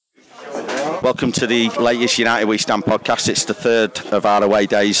welcome to the latest United We Stand podcast. It's the third of our away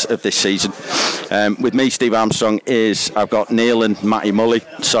days of this season. With me, Steve Armstrong, I've got Neil and Matty Mully.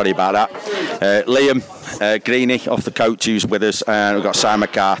 Sorry about that. Liam Greeny off the coach who's with us, and we've got Simon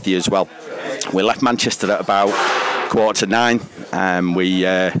McCarthy as well. We left Manchester at about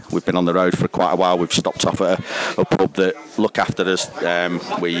 8:45. We've been on the road for quite a while. We've stopped off at a pub that look after us.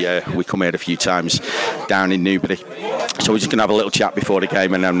 We come here a few times down in Newbury. So we're just going to have a little chat before the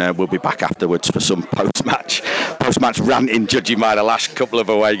game, and then we'll be back afterwards for some post-match ranting, judging by the last couple of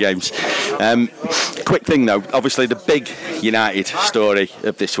away games. Quick thing though, obviously the big United story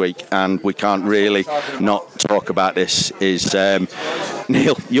of this week, and we can't really not talk about this, is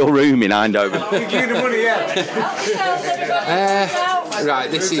Neil, your room in Eindhoven.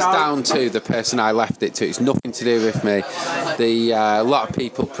 Right, this is down to the person I left it to. It's nothing to do with me. A lot of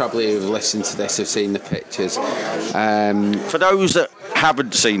people probably who've listened to this have seen the pictures. For those that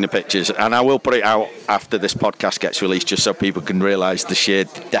haven't seen the pictures, and I will put it out after this podcast gets released just so people can realise the sheer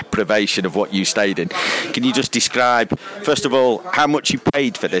deprivation of what you stayed in, can you just describe, first of all, how much you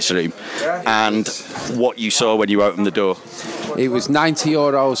paid for this room and what you saw when you opened the door? It was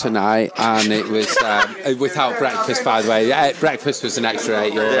 €90 a night, and it was without breakfast, by the way. Breakfast was an extra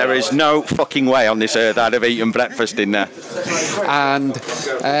 €8. There is no fucking way on this earth I'd have eaten breakfast in there. And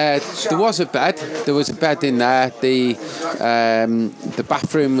there was a bed. There was a bed in there. The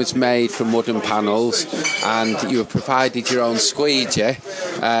bathroom was made from wooden panels, and you were provided your own squeegee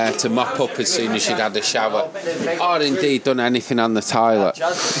to mop up as soon as you'd had a shower, or indeed done anything on the toilet.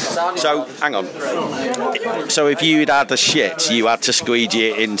 So, hang on. So if you'd had a shit, you had to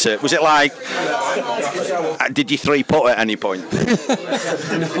squeegee it into... Was it like... Did you three-putt at any point?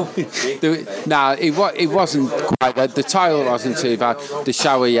 No, it wasn't quite that. The toilet wasn't too bad. The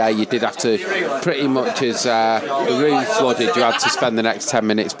shower, yeah, you did have to... Pretty much as the room flooded, you had to spend the next 10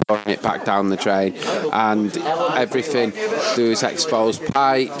 minutes pouring it back down the drain. And everything, there was exposed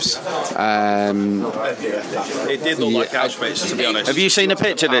pipes. It did look like Auschwitz, to be honest. Have you seen a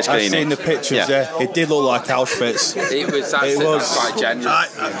picture of this, Greeny? I've seen the pictures, yeah. It did look like Auschwitz. It was quite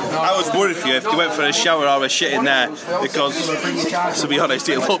generous. I was worried for you if you went for a shower or a shit in there, because, to be honest,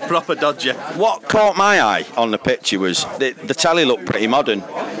 it looked proper dodgy. What caught my eye on the picture was the telly looked pretty modern,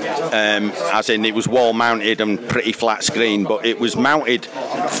 as in it was wall mounted and pretty flat screen, but it was mounted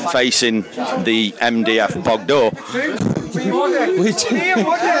facing the MDF bog door.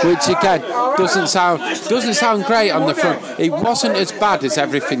 Which again doesn't sound great on the front. It wasn't as bad as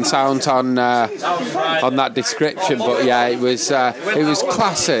everything sounds on that description, but yeah, it was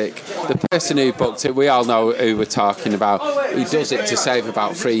classic. The person who booked it, we all know who we're talking about. He does it to save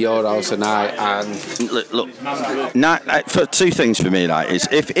about €3 a night. And look, for two things for me, that is,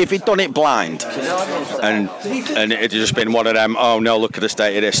 if he'd done it blind and it had just been one of them, oh no, look at the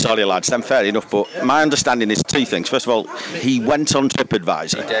state of this, sorry lads, then fair enough. But my understanding is two things. First of all, he went on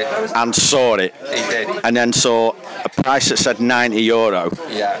TripAdvisor and saw it. He did. And then saw a price that said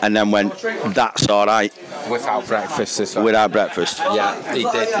 €90, and then went, that's all right. Without breakfast as well. Without breakfast. Yeah, he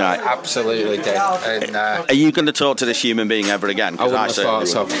did. Right. Absolutely did. And, are you going to talk to this human being ever again? I wouldn't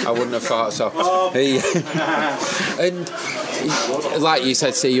have thought so. And like you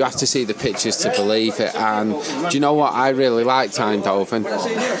said, you have to see the pictures to believe it. And do you know what? I really liked Eindhoven.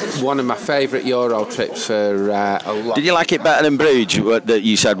 One of my favourite Euro trips for a lot. Did you like it better than Bruges, that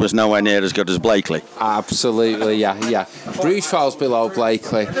you said was nowhere near as good as Blakely? Absolutely, yeah. Bruges falls below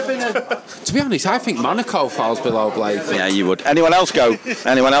Blakely. To be honest, I think Monaco falls below Blakely. Yeah, you would. Anyone else go?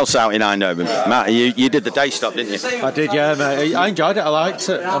 Anyone else out in Eindhoven? Matt, you did the day stop, didn't you? I did, yeah, mate. I enjoyed it. I liked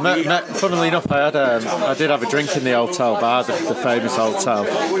it. Funnily enough, I did have a drink in the hotel bar, the famous hotel.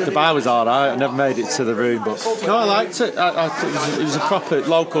 The bar was all right. I never made it to the room, but no, I liked it. It was a proper.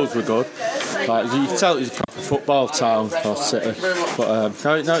 Locals were good. Like, you can tell it was a proper football town or city. But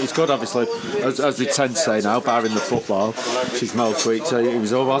no, it was good. Obviously, as we tend to say now, barring the football, which is most weeks. It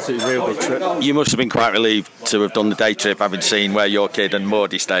was a real good trip. You must have been quite relieved to have done the day trip, having seen where your kid and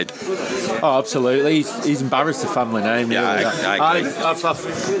Mordy stayed. Oh, absolutely. He's embarrassed the family name. Yeah, really. I agree.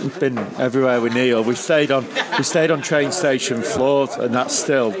 I've been everywhere with Neil. We stayed on train station floors, and that's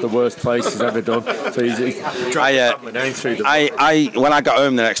still the worst place he's ever done. So he's dragged the family name through the. When I got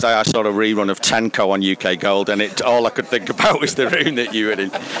home the next day, I saw a rerun of Tenko on UK Gold. world, and all I could think about was the room that you were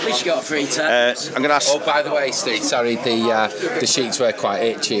in. At least you got a free test. I'm going to ask. Oh, by the way, Steve, sorry, the sheets were quite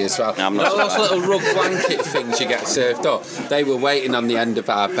itchy as well. I'm not those little rug blanket things you get served up, they were waiting on the end of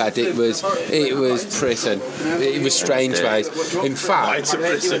our bed. It was prison. It was Strangeways. In fact,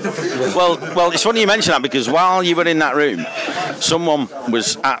 well, it's funny you mention that, because while you were in that room, someone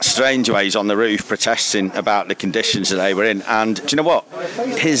was at Strangeways on the roof protesting about the conditions that they were in, and do you know what?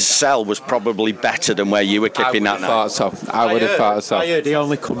 His cell was probably better than where you were keeping that night. I would have thought so. I heard he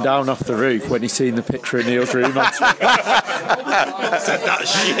only come down off the roof when he seen the picture of Neil's room on Said that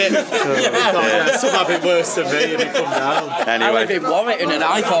shit. Some have it worse than me, and he come down. Anyway. I live in Warrington and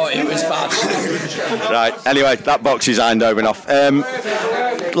I thought it was bad. Right, anyway, that box is Eindhoven off.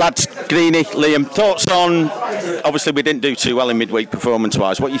 Lads, Greeny, Liam, thoughts on, obviously we didn't do too well in midweek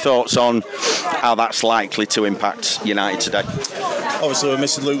performance-wise, what are your thoughts on how that's likely to impact United today? Obviously we're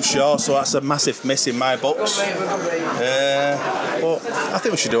missing Luke Shaw, so that's a massive miss in my books. But I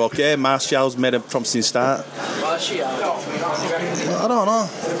think we should do okay. Martial's made a promising start. I don't know.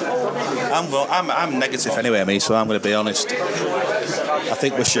 I'm negative anyway, so I'm going to be honest. I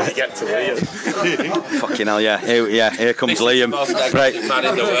think we should get to Liam. Fucking hell, yeah. Here comes Liam.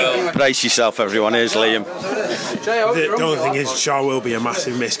 Brace yourself, everyone. Here's Liam. The only thing is, Shaw will be a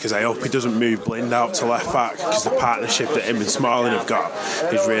massive miss, because I hope he doesn't move Blind out to left back, because the partnership that him and Smalling have got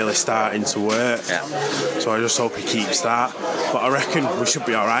is really starting to work. Yeah. So I just hope he keeps that. But I reckon we should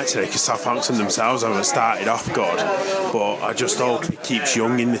be alright today, because Southampton themselves haven't started off good. But I just hope he keeps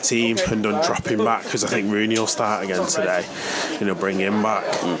Young in the team and doesn't drop him back, because I think Rooney will start again today. Bring him back.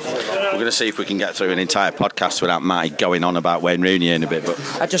 We're going to see if we can get through an entire podcast without Mike going on about Wayne Rooney in a bit. But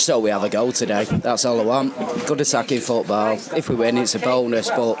I just hope we have a goal today. That's all I want. Good attacking football. If we win, it's a bonus,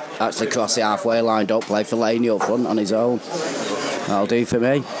 but actually cross the halfway line, don't play Fellaini up front on his own. That'll do for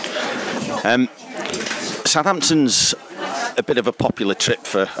me. Southampton's a bit of a popular trip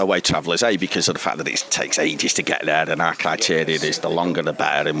for away travellers, because of the fact that it takes ages to get there, and our criteria is the longer the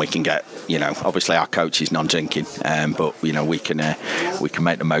better, and we can get, obviously our coach is non-drinking, but we can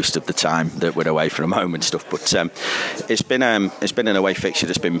make the most of the time that we're away from home and stuff. But it's been an away fixture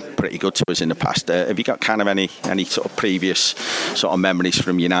that's been pretty good to us in the past. Have you got kind of any sort of previous sort of memories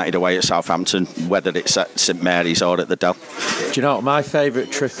from United away at Southampton, whether it's at St Mary's or at the Dell? Do you know what, my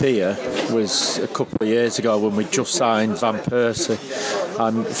favourite trip here was a couple of years ago when we just signed Van Persie.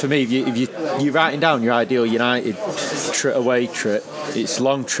 For me, if you're writing down your ideal United away trip, it's a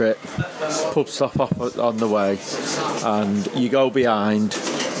long trip, pub stop off on the way, and you go behind,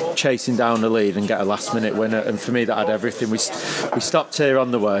 chasing down the lead and get a last minute winner. And for me, that had everything. We stopped here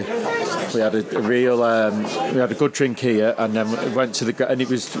on the way. We had a real we had a good drink here, and then we went to the, and it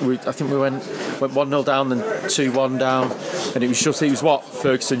was I think we went 1-0 down, then 2-1 down, and it was what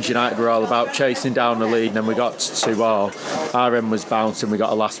Ferguson's United were all about, chasing down the lead, and then we got to 2-2. Our end was bouncing, we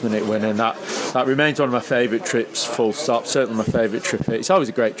got a last minute win, and that remains one of my favourite trips, full stop. Certainly my favourite trip here. It's always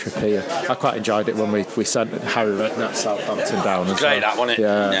a great trip here. I quite enjoyed it when we sent Harry Redknapp Southampton down as great, well. That wasn't it?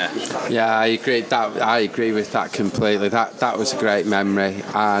 Yeah, I agree with that completely. That was a great memory,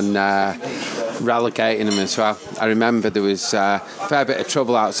 and relegating them as well. I remember there was a fair bit of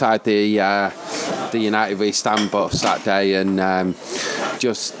trouble outside the United v Stand bus that day, and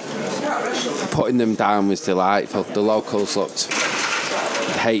just putting them down was delightful. The locals looked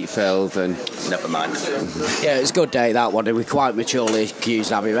hate-filled, and never mind. Yeah, it's a good day, that one. We quite maturely accused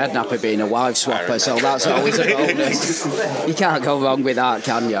Harry Redknapp of being a wife swapper, so that's always a bonus. You can't go wrong with that,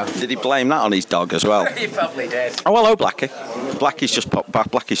 can you? Did he blame that on his dog as well? He probably did. Oh, hello, Blackie. Blackie's just popped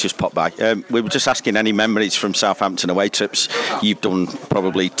by. We were just asking any memories from Southampton away trips. You've done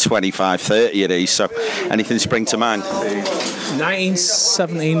probably 25, 30 of these, so anything spring to mind?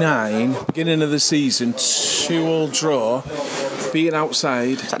 1979, beginning of the season, 2-2 draw, being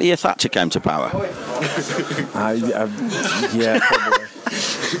outside. Is that the year Thatcher came to power? Yeah, probably.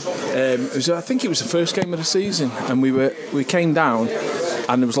 I think it was the first game of the season, and we came down,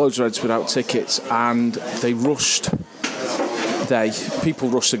 and there was loads of Reds without tickets, and they rushed. People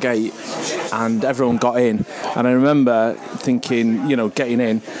rushed the gate, and everyone got in. And I remember thinking, getting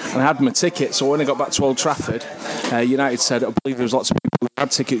in, and I had my ticket. So when I got back to Old Trafford, United said, I believe there was lots of people who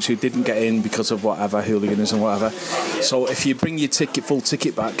had tickets who didn't get in because of whatever, hooliganism, whatever. So if you bring your full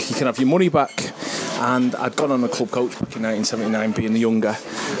ticket back, you can have your money back. And I'd gone on a club coach back in 1979, being the younger,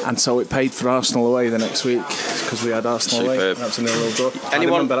 and so it paid for Arsenal away the next week because we had Arsenal away. That was a 0-0 draw. I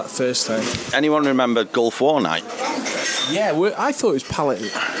remember that first time. Anyone remember Gulf War night? Yeah, I thought it was Palace.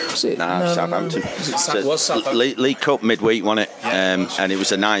 Was it? No, Southampton. It was Southampton. League Cup midweek, wasn't it? And it was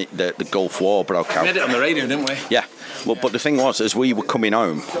the night that the Gulf War broke out. We had it on the radio, didn't we? Yeah. Well, but the thing was, as we were coming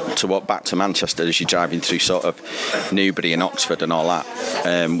home to walk back to Manchester, as you're driving through sort of Newbury and Oxford and all that,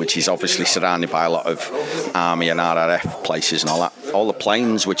 which is obviously surrounded by a lot of Army and RRF places and all that, all the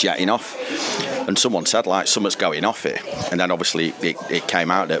planes were jetting off. And someone said, like, something's going off here. And then obviously it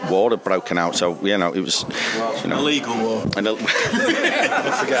came out that war had broken out. So, it was, illegal war. Don't forget.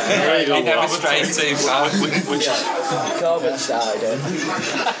 Illegal war. Corbyn started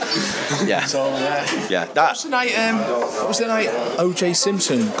it. Yeah. So, Yeah. What was the night O.J.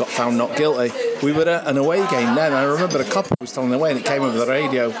 Simpson got found not guilty? We were at an away game then. I remember a couple was telling the way, and it came over the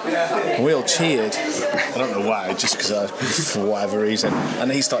radio, and we all cheered. I don't know why, just because for whatever reason. And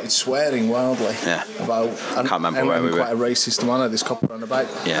he started swearing wildly about. I can't remember where we were. Quite a racist manner. This copper on the back.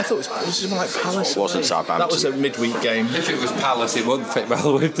 Yeah. I thought it was something like Palace. It wasn't Southampton. That was a midweek game. If it was Palace, it wouldn't fit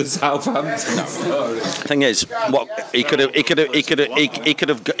well with the Southampton. The thing is, what he could have.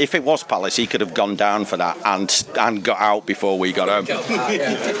 If it was Palace, he could have gone down for that and got out before we got home.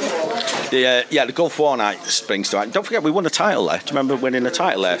 The Gulf War night springs to mind. Don't forget, we won a title there. Do you remember winning a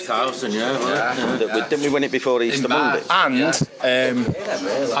title there? 2000, Didn't we win it before Easter Monday? And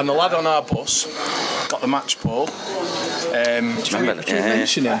the lad on our bus got the match ball. Do you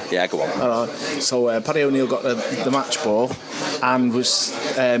mention him? Yeah, go on. So Paddy O'Neill got the match ball and was,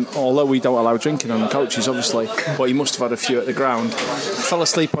 although we don't allow drinking on the coaches, obviously, but he must have had a few at the ground. Fell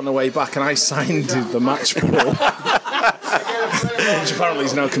asleep on the way back, and I signed the match ball. Which apparently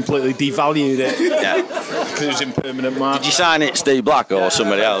he's now completely devalued it. Yeah. Because it was in permanent mark. Did you sign it Steve Black or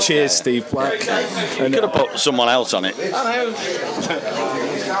somebody else? Cheers, Steve Black. You could have put someone else on it.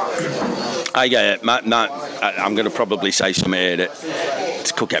 I get it. I'm going to probably say something here that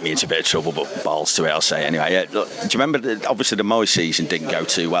could get me into a bit of trouble, but balls to it, I'll say anyway. Yeah, look, do you remember, obviously the Moyes season didn't go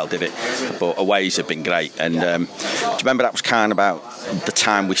too well, did it? But aways have been great. And do you remember that was kind of about the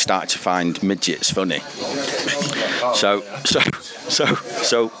time we started to find midgets funny? So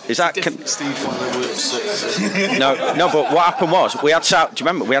is that... No, but what happened was, do you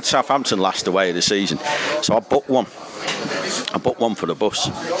remember, we had Southampton last away of the season, so I booked one for the bus,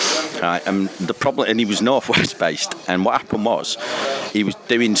 right? And the problem, and he was northwest based, and what happened was he was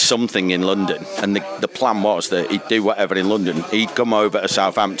doing something in London, and the plan was that he'd do whatever in London. He'd come over to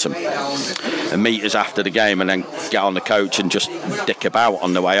Southampton and meet us after the game, and then get on the coach and just dick about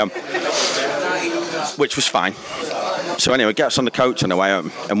on the way home, which was fine. So anyway, gets on the coach on the way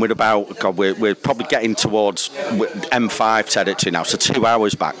home, and we're probably getting towards M5 territory now, so 2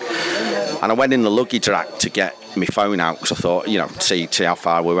 hours back. And I went in the luggage rack to get my phone out because I thought, see how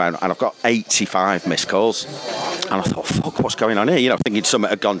far we were, and I've got 85 missed calls. And I thought, fuck, what's going on here? Thinking something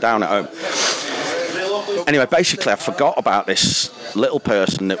had gone down at home. Anyway, basically, I forgot about this little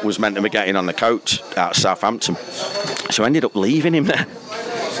person that was meant to be getting on the coach out of Southampton. So I ended up leaving him there.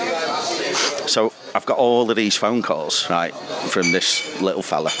 So I've got all of these phone calls, right, from this little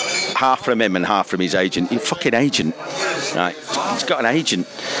fella. Half from him and half from his agent. He's a fucking agent, right? He's got an agent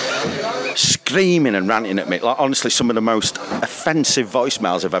screaming and ranting at me. Like, honestly, some of the most offensive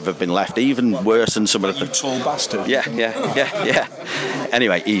voicemails have ever been left, even worse than some of the... You tall bastard. Yeah.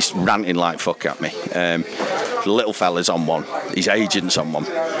 Anyway, he's ranting like fuck at me. The little fella's on one. His agent's on one.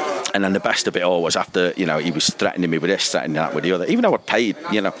 And then the best of it all was after, he was threatening me with this, threatening that with the other, even though I'd paid,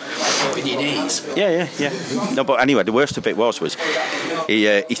 With your knees? Yeah. No, but anyway, the worst of it was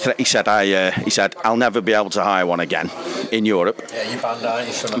he said, I'll never be able to hire one again in Europe. Yeah, you banned,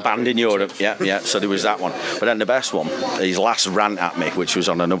 aren't you? Banned in Europe, yeah. So there was that one. But then the best one, his last rant at me, which was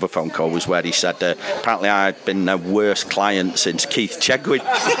on another phone call, was where he said, apparently I'd been the worst client since Keith Chegwin.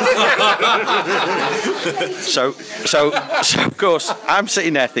 So of course, I'm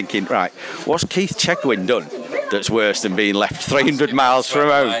sitting there thinking, right, what's Keith Chegwin done that's worse than being left 300 miles from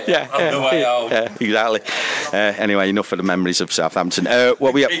home? Yeah, exactly. Anyway, enough of the memories of Southampton.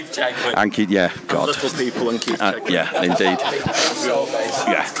 What we Keith Chegwin. And Keith, yeah, God. Little people and Keith Chegwin. Yeah, indeed.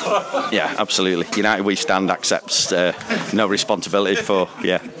 Yeah, absolutely. United We Stand accepts no responsibility for,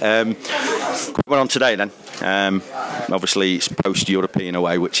 quick one on today then. Obviously, it's post-European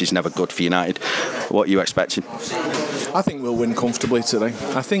away, which is never good for United. What are you expecting? I think we'll win comfortably today.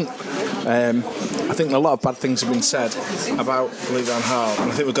 I think a lot of bad things have been said about Louis van Gaal,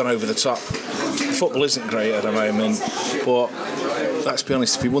 and I think we've gone over the top. Football isn't great at the moment, but let's be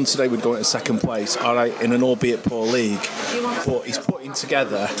honest, if he won today, we'd go into second place. All right, in an albeit poor league, but he's putting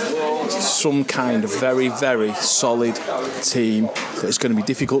together some kind of very, very solid team that's going to be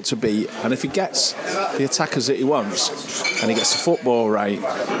difficult to beat. And if he gets the attackers that he wants and he gets the football right,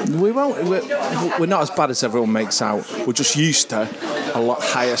 we're not as bad as everyone makes out. We're just used to a lot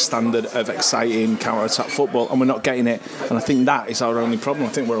higher standard of exciting counter-attack football, and we're not getting it. And I think that is our only problem. I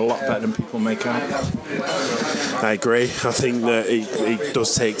think we're a lot better than people make out. I agree. I think that it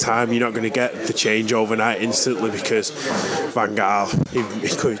does take time. You're not going to get the change overnight instantly because Van Gaal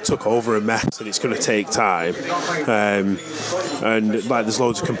he took over a mess, and it's going to take time. And like there's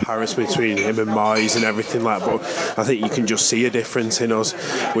loads of comparison between him and Moyes and everything like that. But I think you can just see a difference in us.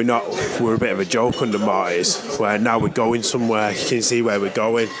 We're a bit of a joke under Moyes, where now we're going somewhere. You can see where we're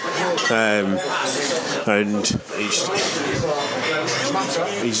going, and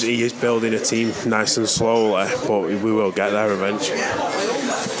he is building a team nice and slowly, but we will get there eventually.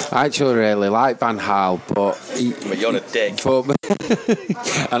 I actually really like Van Gaal, but you're a dick.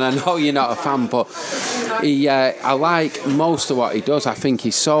 And I know you're not a fan, but I like most of what he does. I think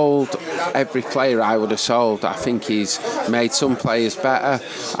he sold every player I would have sold. I think he's made some players better.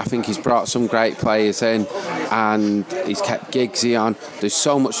 I think he's brought some great players in, and he's kept Giggsy on. There's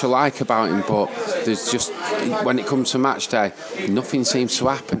so much to like about him, but there's just, when it comes to match day, nothing seems to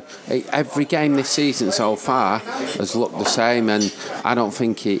happen. Every game this season so far has looked the same, and I don't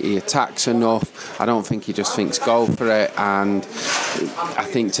think he attacks enough. I don't think he just thinks go for it, and I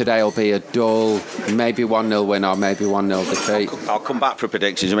think today will be a dull, maybe 1-0 win or maybe 1-0 defeat. I'll come back for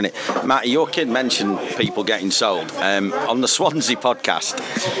predictions in a minute. Matty, your kid mentioned people getting sold. On the Swansea podcast,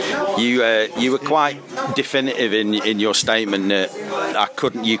 you were quite definitive in your statement that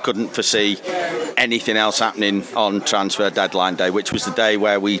you couldn't foresee anything else happening on transfer deadline day, which was the day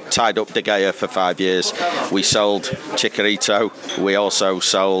where we tied up De Gea for 5 years. We sold Chicharito. We also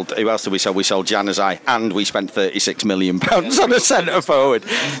sold, who else did we sell? We sold Januzaj, and we spent £36 million on a centre forward.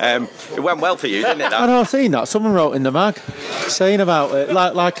 It went well for you, didn't it? I know, I've seen that. Someone wrote in the mag saying about it,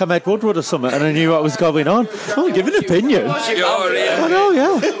 like I'm Ed Woodward or something, and I knew what was going on. I'm giving an opinion. I know,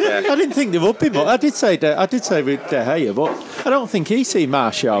 yeah. I didn't think there would be, but I did say with De Gea, but I don't think he seen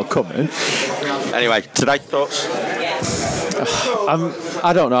Martial coming. Anyway, today, thoughts?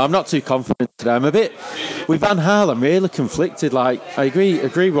 I don't know. I'm not too confident today. I'm a bit with Van Gaal. I'm really conflicted. Like I agree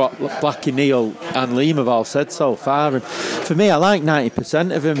what Blackie, Neil, and Liam have all said so far. And for me, I like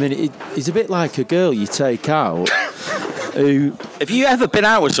 90% of him. And he's a bit like a girl you take out. Have you ever been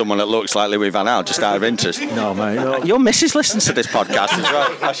out with someone that looks like Louis Van Gaal, just out of interest? No, mate. No. Your missus listens to this podcast as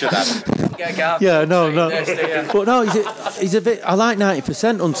well. I should have. Yeah, no. But no, he's a bit. I like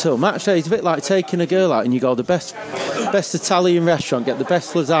 90% until match day. He's a bit like taking a girl out and you go the best Italian restaurant, get the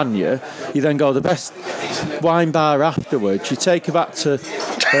best lasagna. You then go the best wine bar afterwards. You take her back to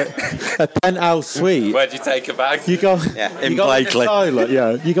a penthouse suite. Where'd you take her back? You go. Yeah, in Blakely.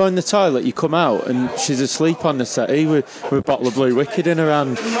 You go in the toilet. You come out and she's asleep on the settee with a bottle of Blue Wicked in her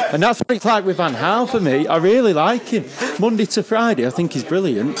hand. And that's what it's like with Van Gaal for me. I really like him. Monday to Friday, I think he's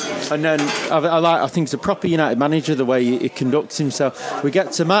brilliant. And then I think he's a proper United manager, the way he conducts himself. We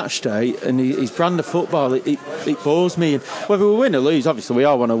get to match day and his brand of football, it bores me. And whether we win or lose, obviously we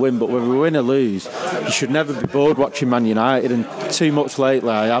all want to win, but whether we win or lose, you should never be bored watching Man United, and too much lately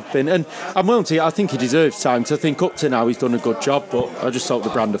I have been. And I'm willing to, I think he deserves time to think. Up to now he's done a good job, but I just hope the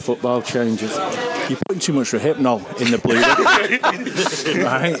brand of football changes. You're putting too much Rohypnol in the blue.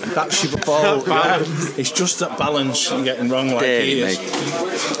 Right, that's your ball. It's just that balance you're getting wrong like he is.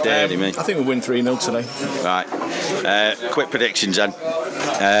 Dirty me. I think we'll win 3-0 today. Right. Quick predictions then.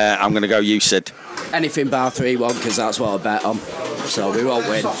 I'm going to go you, Sid. Anything bar 3-1, because that's what I bet on. So we won't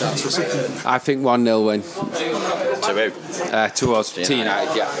win. I think 1-0 win. To who? To us. To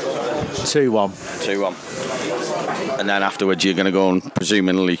United, yeah. 2-1. 2-1. And then afterwards you're going to go and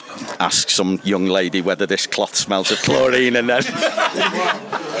presumably ask some young lady whether this cloth smells of chlorine, and then...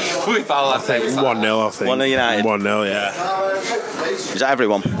 I think 1-0, I think. 1-0 United. 1-0, yeah. Is that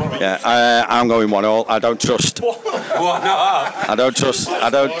everyone? Yeah. I'm going 1-0. I don't trust... I don't trust... I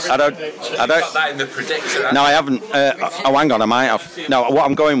don't... Got that in the prediction. No, I haven't. Hang on, I might have. No, what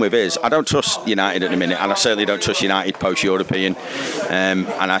I'm going with is I don't trust United at the minute, and I certainly don't trust United post-European. And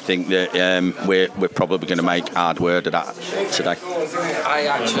I think that we're probably going to make hard word of that today.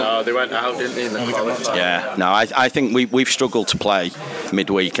 No, they went out, didn't they, in the quality? Yeah, no, I think we've struggled to play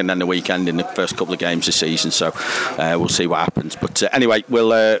midweek and then the weekend in the first couple of games this season, so we'll see what happens. But anyway,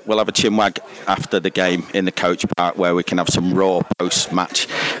 we'll have a chinwag after the game in the coach part where we can have some raw post-match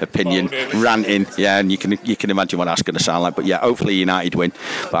opinion ranting. Yeah, and you can imagine what that's going to sound like. But yeah, hopefully United win,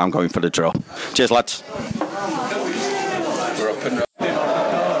 but I'm going for the draw. Cheers, lads.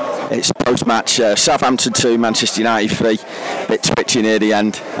 It's post-match, Southampton 2, Manchester United 3. Bit twitchy near the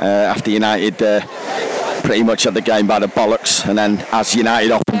end after United pretty much had the game by the bollocks, and then, as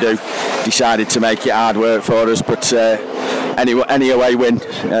United often do, decided to make it hard work for us. But any away win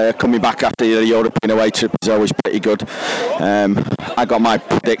coming back after the European away trip is always pretty good. I got my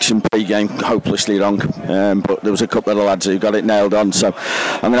prediction pre-game hopelessly wrong, but there was a couple of the lads who got it nailed on, so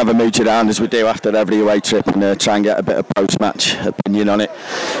I'm going to have a mooch around as we do after every away trip and try and get a bit of post-match opinion on it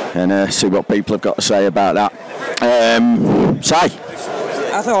and see what people have got to say about that. Si? I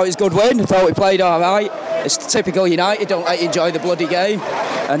thought it was a good win. I thought we played all right. It's typical United, don't let you enjoy the bloody game.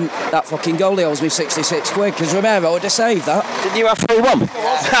 And that fucking goalie owes me 66 quid, because Romero would have saved that. Didn't you have 3-1?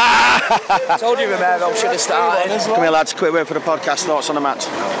 I told you Romero should have started. Come here, lads, quick word for the podcast. Thoughts on the match?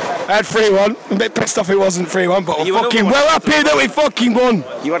 I had 3-1. I'm a bit pissed off it wasn't 3-1, but we're fucking well happy that we fucking won.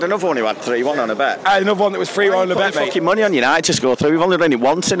 You had another one who had 3-1 on a bet. I had another one that was 3-1 on a bet, mate. Fucking money on United to score through. We've only done it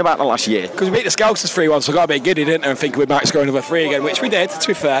once in about the last year. Because we beat the Scousers 3-1, so I got a bit giddy, didn't I? And thinking we might score another 3 again, which we did, to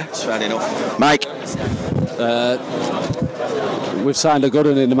be fair. That's fair enough. Mike? We've signed a good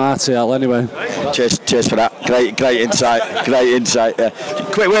one in the Martial anyway. Cheers for that. Great insight. Yeah.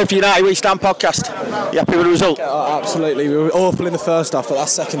 Quick word for United We Stand podcast. You happy with the result? Absolutely. We were awful in the first half, but that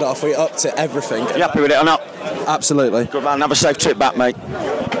second half we upped it everything. You happy with it or not? Absolutely. Good man. Have a safe trip back, mate.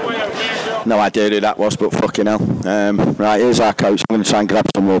 No idea who that was, but fucking hell. Right, here's our coach. I'm going to try and grab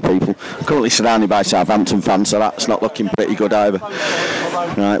some more people. I'm currently surrounded by Southampton fans, so that's not looking pretty good either.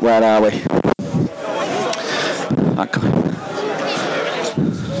 Right, where are we?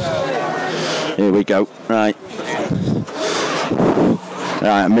 Here we go. Right,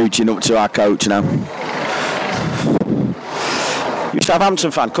 I'm mooching up to our coach now. You're a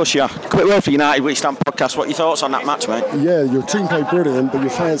Southampton fan, cuss you are. Quick word for United We Stand podcast. What are your thoughts on that match, mate? Yeah, your team played brilliant, but your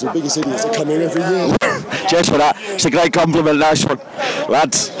fans are the biggest idiots that come in every year. Cheers for that. It's a great compliment, nice one.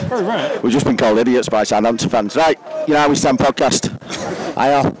 Lads, we've just been called idiots by Southampton fans. Right, United We Stand podcast.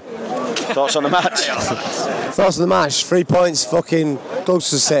 Hiya. Thoughts on the match? Thoughts on the match? 3 points, fucking close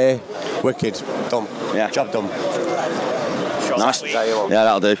to the city. Wicked. Done. Yeah. Job done. Nice. Yeah,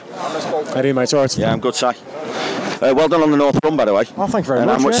 that'll do. How are you, mate? All right? Yeah, I'm good, Si. Well done on the North Run, by the way. Oh, thank you very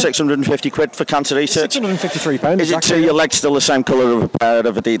much. How much? 650 quid for cancer research? £653. Is it your legs still the same colour of a pair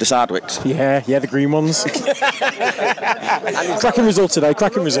of Adidas Hardwicks? Yeah, the green ones. Cracking result today,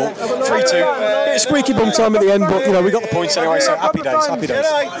 cracking result. 3-2. Bit of squeaky bum time at the end, but, we got the points anyway, so happy days. How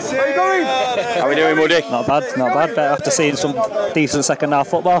are we doing, Woody? Not bad. Better after seeing some decent second half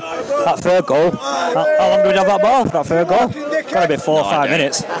football. That third goal, how long did we have that ball for that third goal? Got to be 4 or 5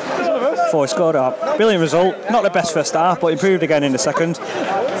 minutes before we scored it. Brilliant result. Not the best first half, but improved again in the second.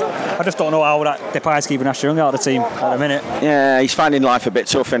 I just don't know how that Depay's keeping Ashley Young out of the team at the minute. Yeah, he's finding life a bit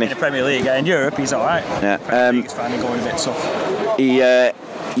tough, isn't he? In the Premier League, in Europe, he's all right. Yeah. Premier League is finding going a bit tough.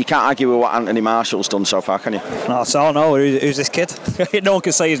 You can't argue with what Anthony Marshall's done so far, can you? No, so I know. Who's this kid? No one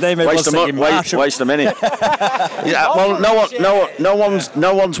can say his name. Waste a minute. Well,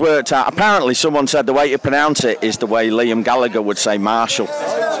 no one's worked out. Apparently, someone said the way to pronounce it is the way Liam Gallagher would say Marshall.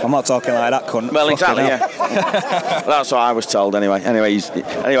 I'm not talking like that, cunt. Well, exactly. Yeah. That's what I was told. Anyway, he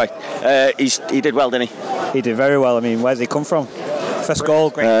did well, didn't he? He did very well. I mean, where's he come from? First goal,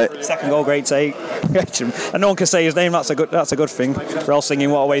 great. Second goal, great take. And no one can say his name. That's a good thing. We're all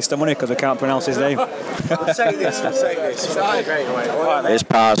singing "What a waste of money" because we can't pronounce his name. Say this. Here's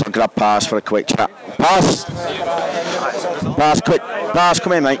Pars. I'll grab Pars for a quick chat. Pars, quick. Pars,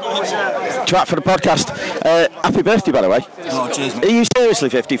 come in, mate. Chat for the podcast. Happy birthday, by the way. Oh, cheers, mate. Are you seriously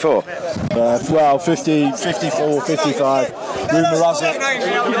 54? Well, 50, 54, 55. Rumour has it.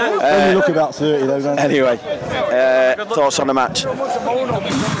 When you look about 30, though, don't you? Anyway, thoughts on the match?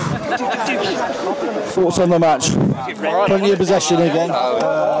 Thoughts on the match? Plenty of possession again.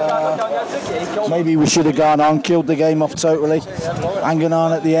 Maybe we should have gone on, killed the game off totally, hanging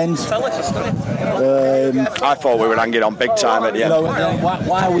on at the end. I thought we were hanging on big time at the end.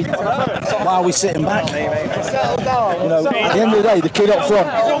 Why are we sitting back? At the end of the day, the kid up front,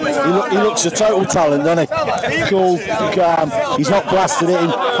 he looks a total talent, doesn't he? Cool, calm. He's not blasted it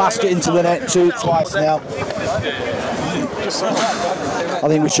in, passed it into the net twice now. I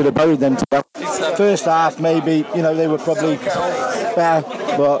think we should have buried them together. First half, maybe, they were probably better,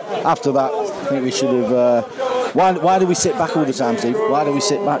 but after that, I think we should have. Why do we sit back all the time, Steve? Why do we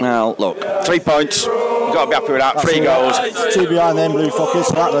sit back? Now, look, 3 points. You've got to be happy with that. 3 goals. 2 behind them, blue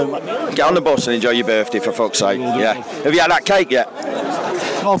fuckers. Get on the bus and enjoy your birthday, for fuck's sake. Yeah. Have you had that cake yet?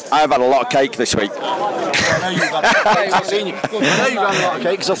 I've had a lot of cake this week. I know you've had a lot of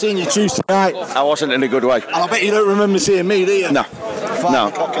cake because I've seen you Tuesday night. I wasn't in a good way. I bet you don't remember seeing me, do you? No,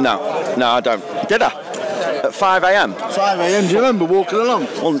 I don't. Did I? At 5 a.m? 5 a.m, do you remember walking along?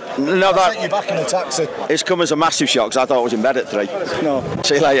 Well, no, I sent you back in a taxi. It's come as a massive shock because I thought I was in bed at 3. No.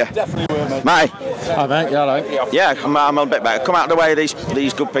 See you later. Definitely were, mate. Matty? Hi, mate, you alright? Yeah, I'm a bit better. Come out of the way of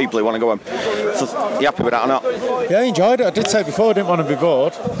these good people who want to go home. So, you happy with that or not? Yeah, I enjoyed it. I did say before I didn't want to be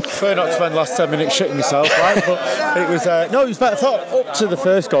bored. Prefer not to spend the last 10 minutes shitting myself, right? But it was it was better. I thought up to the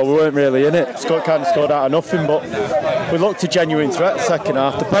first goal we weren't really in it. Kind of scored out of nothing, but we looked a genuine threat the second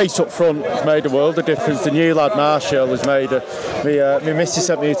half. The pace up front has made a world of difference. The new lad Marshall has made my missus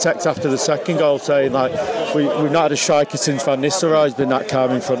sent me a text after the second goal saying like we've not had a striker since Van Nistelrooy has been that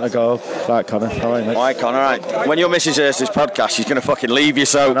calm in front of goal. Right, Connor. All right, mate. All right, Connor. All right. When your missus hears this podcast, she's going to fucking leave you.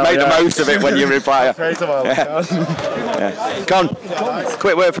 So make the most of it when you reply. Con,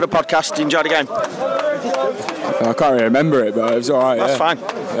 quick word for the podcast. You enjoyed the game? I can't really remember it, but it was alright. That's fine.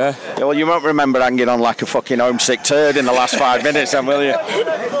 Yeah, well, you won't remember hanging on like a fucking homesick turd in the last 5 minutes, then, will you?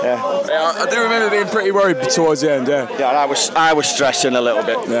 Yeah, I do remember being pretty worried towards the end. Yeah, I was stressing a little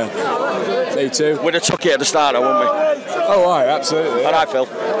bit. Yeah, me too. We'd have took it at the start, though, wouldn't we? Oh, right, absolutely. All right, Phil.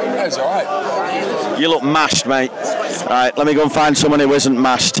 Yeah, it's alright. You look mashed, mate. All right, let me go and find someone who isn't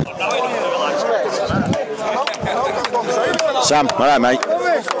mashed. Sam, all right, mate.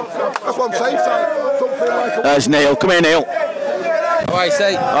 That's what I'm saying, Sam. There's Neil. Come here, Neil. What I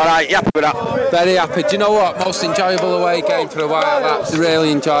say? All right, you happy with that? Very happy. Do you know what? Most enjoyable away game for a while. I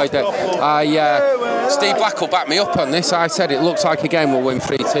really enjoyed it. Steve Black will back me up on this. I said it looks like a game we'll win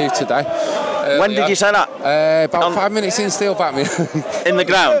 3-2 today. When did you say that? About 5 minutes in, Steve backed me in the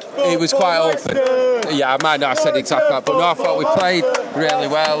ground? It was quite open. Yeah, I might not have said exactly that, but no, I thought we played really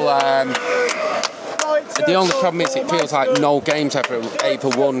well. The only problem is it feels like no game's ever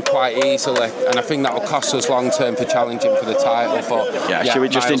won quite easily, and I think that will cost us long term for challenging for the title. But yeah, should we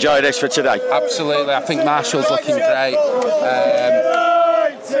just enjoy this for today? Absolutely. I think Marshall's looking great.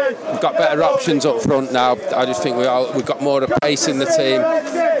 We've got better options up front now. I just think we've got more of pace in the team. I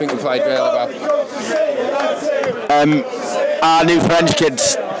think we played really well. Our new French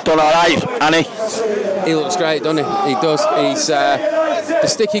kid's done all right, Annie. He looks great, doesn't he? He does. He's the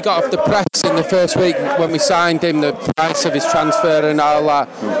stick he got off the press in the first week when we signed him, the price of his transfer and all that.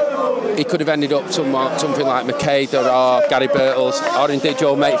 He could have ended up something like Makeda or Gary Birtles or indeed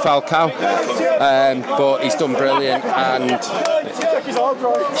your mate Falcao. But he's done brilliant and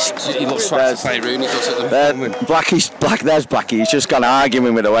he looks like to play Rooney does at the moment. There's Blackie. He's just gone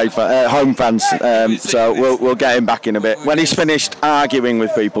arguing with home fans. So we'll get him back in a bit. When he's finished arguing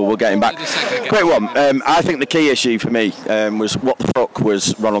with people, we'll get him back. Quick one. I think the key issue for me was what the fuck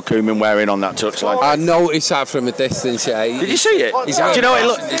was Ronald Koeman wearing on that touchline? I noticed that from a distance. Yeah. Did you see it? Do you know what he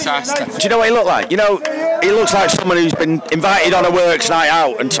looked? Do you know what he looked like? You know, he looks like someone who's been invited on a works night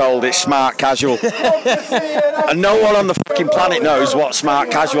out and told it's smart casual. And no one on the fucking planet knows what smart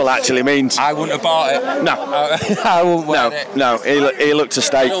casual actually means. I wouldn't have bought it. No. I wouldn't wear it. No, he looked a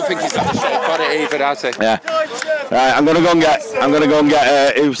steak. I don't think he's got it either, has he? Yeah. Right, I'm gonna go and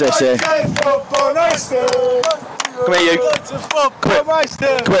get who's this here? Come here, you.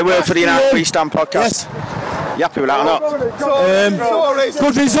 Quick word for the United We Stand podcast. Yes. You happy with that or not?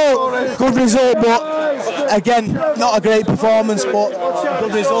 Good result, but again, not a great performance, but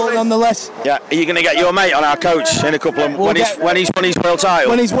good result nonetheless. Yeah, are you going to get your mate on our coach in a couple of when he's won his world title?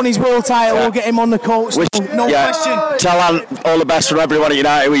 When he's won his world title, we'll get him on the coach. No question. Tell Ant all the best from everyone at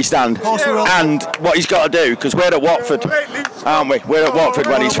United We Stand. And what he's got to do, because we're at Watford, aren't we? We're at Watford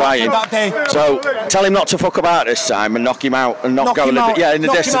when he's fighting. So tell him not to fuck about this time and knock him out and not go in the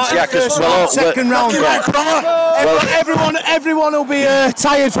distance. Yeah, because second round. Everyone will be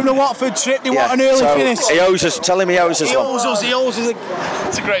tired from the Watford trip. They want an early finish. He owes us. Tell him he owes us He one. owes us.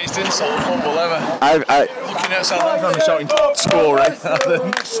 It's the greatest insult in football ever. You can sound shouting scoring.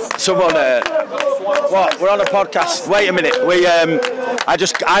 Someone, what? We're on a podcast. Wait a minute. I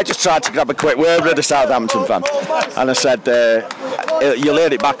just tried to grab a quick word with a Southampton fan, and I said, you'll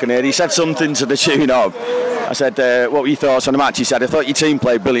hear it back in here. He said something to the tune of. I said, what were your thoughts on the match? He said, I thought your team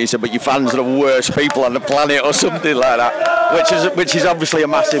played brilliant. He said, but your fans are the worst people on the planet or something like that, which is obviously a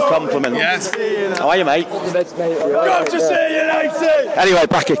massive compliment. Yes. How are you, mate? Come to see United! Anyway,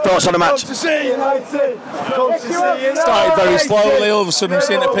 Bracky, thoughts on the match? Come to see United! Come to see United! Started very slowly, all of a sudden we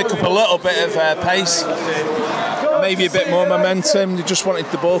seemed to pick up a little bit of pace. Maybe a bit more momentum. They just wanted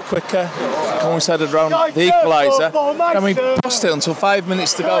the ball quicker. Almost headed around the equaliser. And we passed it until 5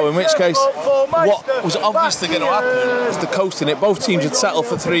 minutes to go, in which case what was obviously going to happen was the coasting it. Both teams had settled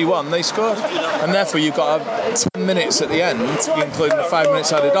for 3-1, they scored. And therefore you've got 10 minutes at the end, including the 5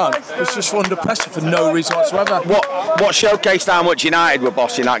 minutes added on. It was just under pressure for no reason whatsoever. What showcased how much United were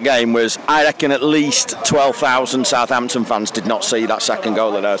bossing that game was, I reckon at least 12,000 Southampton fans did not see that second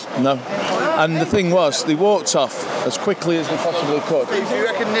goal of theirs. No. And the thing was, they walked off as quickly as they possibly could. Do you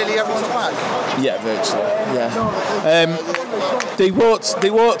reckon nearly everyone's back? Yeah, virtually. Yeah. They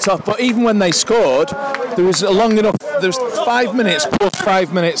walked off, but even when they scored, there was There was 5 minutes plus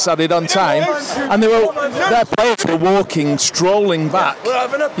 5 minutes added on time, and their players were walking, strolling back.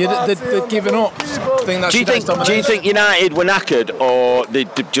 They'd given up. Do you think United were knackered, or they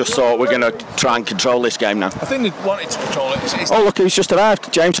just thought we're going to try and control this game now? I think they wanted to control it. Oh, look who's just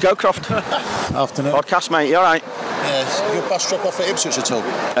arrived, James Scowcroft. Afternoon. Podcast, mate. You all right? Yes. Your bus drop off at Ipswich at all?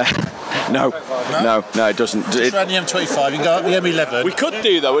 No, it doesn't. Just around the M25, you can go up the M11. We could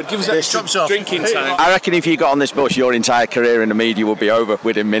do though. It'd give us extra drinking time. I reckon if you got on this bus, your entire career in the media would be over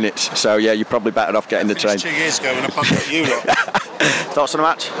within minutes. So yeah, you're probably better off getting the train. 2 years ago when I bumped at you lot. Thoughts on the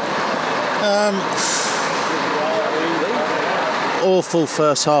match? Awful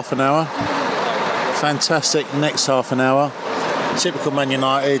first half an hour. Fantastic next half an hour. Typical Man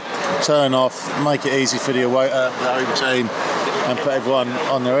United. Turn off, make it easy for the home team, and put everyone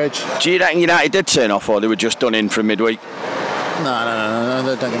on their edge. Do you reckon United did turn off, or they were just done in from midweek? No,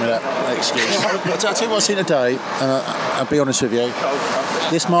 don't give me that excuse. I'll tell you what I've seen today, and I'll be honest with you.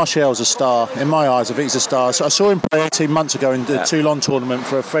 This Martial's a star. In my eyes, I think he's a star. So I saw him play 18 months ago in the Toulon tournament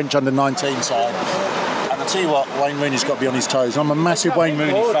for a French under-19 side. And I'll tell you what, Wayne Rooney's got to be on his toes. I'm a massive Wayne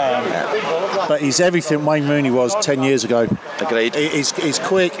Rooney fan, but he's everything Wayne Rooney was 10 years ago. Agreed. He's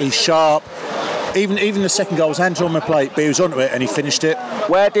quick, he's sharp. Even the second goal was hands on the plate, but he was onto it and he finished it.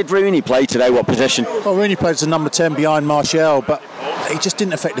 Where did Rooney play today? What position? Well, Rooney played as a number 10 behind Martial, but he just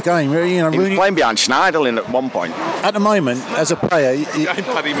didn't affect the game. You know, he was playing behind Schneiderlin at one point. At the moment, as a player, at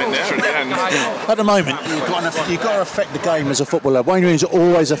the moment, you've got to affect the game as a footballer. Wayne Rooney's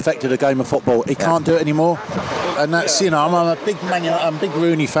always affected a game of football. He can't do it anymore, and that's, I'm a big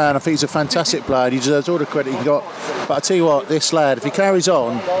Rooney fan. I think he's a fantastic player. He deserves all the credit he got. But I tell you what, this lad, if he carries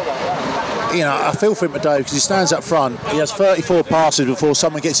on, I feel for him today because he stands up front. He has 34 passes before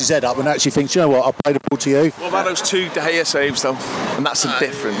someone gets his head up and actually thinks, you know what, I'll play the ball to you. What about those 2 De Gea saves though? And that's the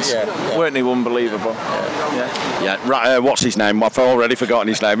difference. Weren't they unbelievable? Right, what's his name? I've already forgotten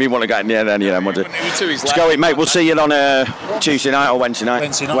his name. He wouldn't have gotten near any of them, would he? Let's go, mate. We'll see you on Tuesday night or Wednesday night.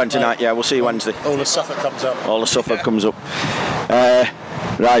 Wednesday night, yeah. We'll see you Wednesday. All the Suffolk comes up.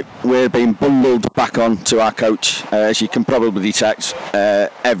 Right, we're being bundled back on to our coach. As you can probably detect,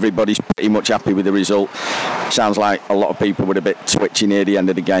 everybody's pretty much happy with the result. Sounds like a lot of people were a bit twitchy near the end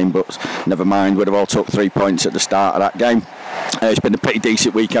of the game, but never mind, we'd have all took 3 points at the start of that game. It's been a pretty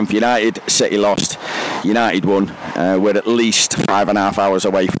decent weekend for United. City lost, United won. We're at least 5.5 hours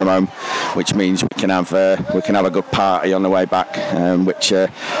away from home, which means we can have a good party on the way back. Which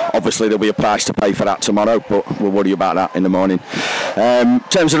obviously there'll be a price to pay for that tomorrow, but we'll worry about that in the morning. In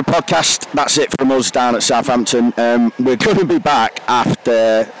terms of the podcast, that's it from us down at Southampton. We're going to be back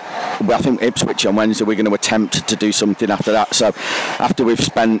after, I think, Ipswich on Wednesday. We're going to attempt to do something after that. So after we've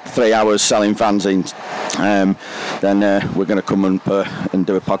spent 3 hours selling fanzines, then we're going to come and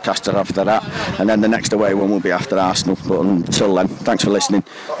do a podcast after that. And then the next away one will be after Arsenal. But until then, thanks for listening.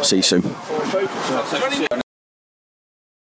 See you soon.